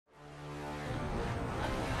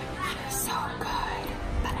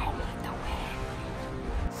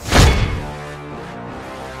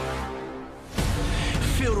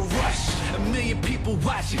people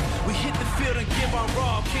watching. We hit the field and give our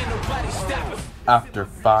all. Can't nobody stop us. After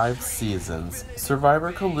 5 seasons,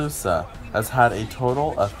 Survivor Colusa has had a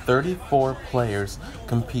total of 34 players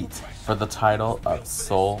compete for the title of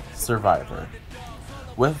Sole Survivor.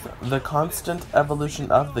 With the constant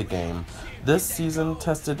evolution of the game, this season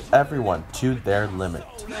tested everyone to their limit.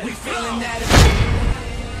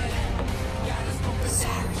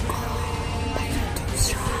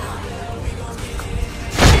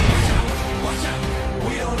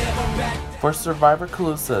 For Survivor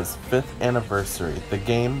Colusa's 5th anniversary, the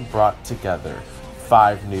game brought together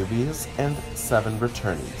 5 newbies and 7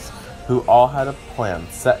 returnees, who all had a plan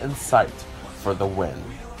set in sight for the win.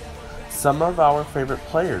 Some of our favorite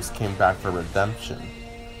players came back for redemption,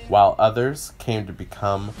 while others came to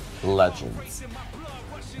become legends.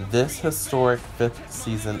 This historic 5th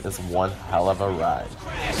season is one hell of a ride.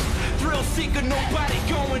 Thrill seeker, nobody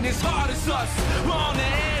going as hard as us. On the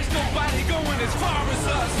edge, nobody going as far as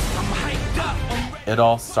us. I'm hyped up. It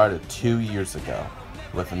all started 2 years ago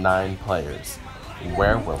with 9 players.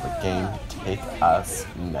 Where will the game take us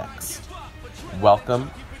next?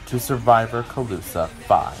 Welcome to Survivor Colusa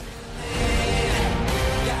 5.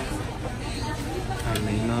 I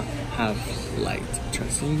may not have liked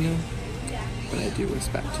trusting you, but I do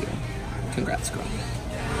respect you. Congrats, girl.